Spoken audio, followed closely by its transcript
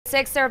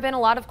6, there have been a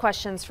lot of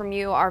questions from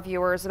you, our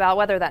viewers, about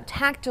whether that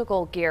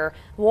tactical gear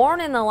worn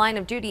in the line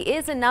of duty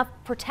is enough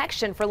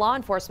protection for law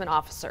enforcement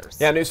officers.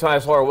 Yeah, News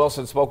 5's Laura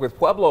Wilson spoke with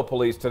Pueblo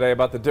Police today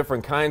about the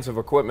different kinds of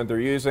equipment they're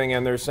using,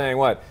 and they're saying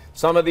what?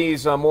 Some of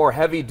these more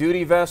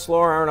heavy-duty vests,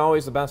 Laura, aren't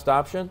always the best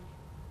option?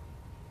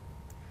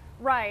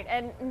 Right,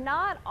 and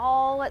not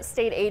all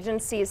state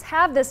agencies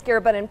have this gear,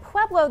 but in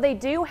Pueblo they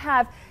do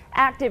have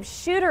active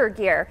shooter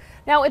gear.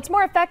 Now, it's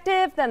more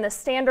effective than the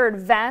standard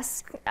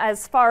vest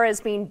as far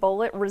as being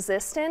bullet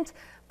resistant,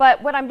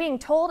 but what I'm being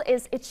told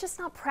is it's just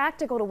not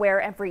practical to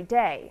wear every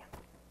day.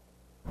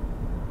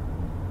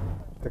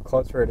 The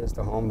closer it is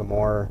to home, the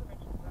more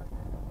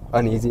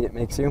uneasy it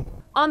makes you.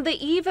 On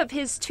the eve of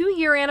his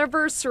 2-year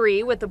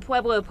anniversary with the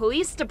Pueblo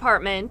Police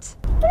Department,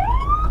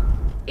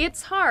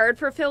 it's hard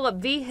for Philip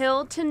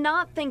Vigil to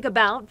not think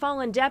about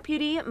fallen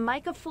deputy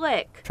Micah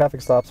Flick. Traffic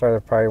stops are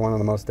probably one of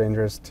the most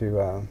dangerous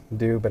to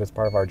do, but it's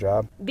part of our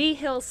job.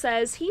 Vigil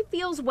says he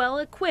feels well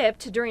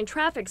equipped during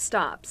traffic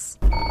stops.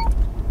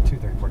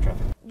 234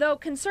 traffic. Though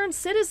concerned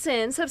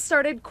citizens have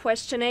started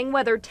questioning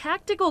whether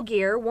tactical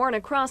gear worn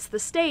across the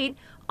state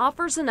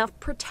offers enough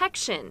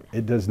protection.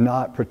 It does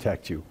not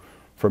protect you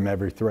from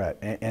every threat.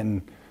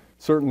 And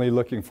certainly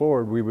looking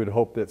forward, we would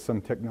hope that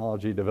some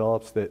technology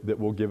develops that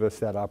will give us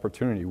that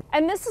opportunity.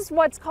 And this is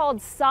what's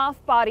called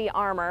soft body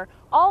armor.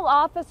 All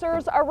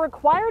officers are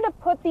required to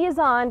put these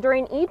on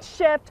during each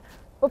shift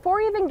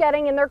before even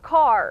getting in their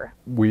car.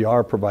 We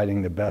are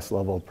providing the best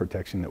level of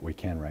protection that we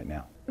can right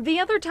now. The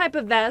other type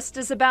of vest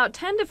is about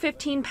 10 to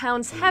 15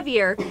 pounds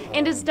heavier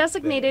and is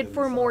designated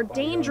for more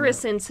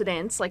dangerous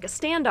incidents like a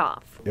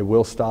standoff. It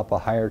will stop a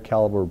higher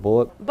caliber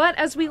bullet. But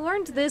as we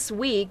learned this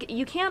week,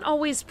 you can't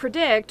always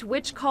predict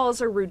which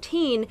calls are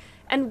routine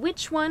and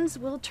which ones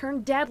will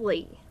turn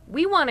deadly.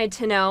 We wanted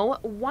to know,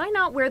 why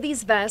not wear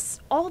these vests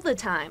all the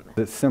time?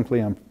 It's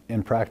simply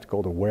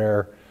impractical to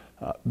wear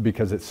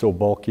because it's so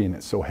bulky and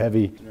it's so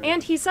heavy.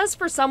 And he says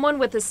for someone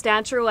with a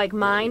stature like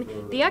mine,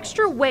 the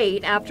extra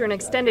weight after an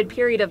extended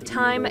period of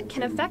time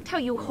can affect how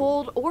you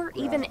hold or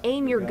even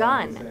aim your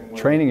gun.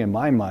 Training, in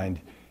my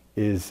mind,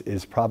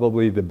 is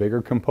probably the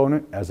bigger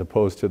component as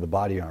opposed to the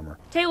body armor.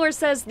 Taylor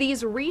says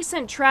these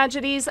recent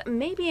tragedies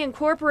may be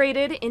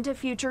incorporated into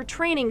future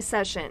training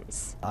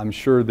sessions. I'm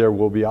sure there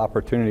will be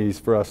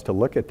opportunities for us to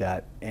look at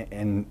that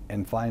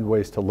and find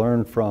ways to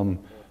learn from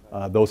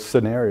those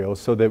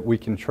scenarios so that we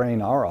can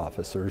train our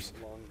officers.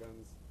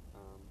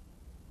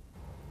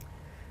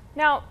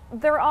 Now,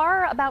 there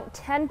are about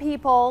 10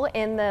 people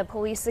in the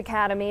police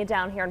academy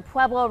down here in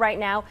Pueblo right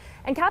now,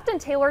 and Captain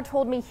Taylor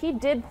told me he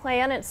did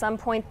plan at some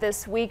point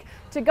this week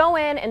to go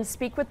in and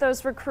speak with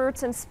those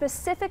recruits and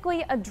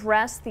specifically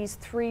address these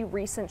 3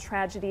 recent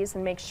tragedies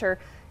and make sure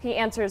he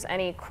answers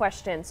any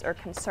questions or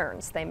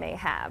concerns they may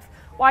have.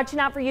 Watching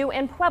out for you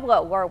in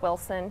Pueblo, Laura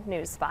Wilson,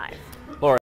 News 5. Laura.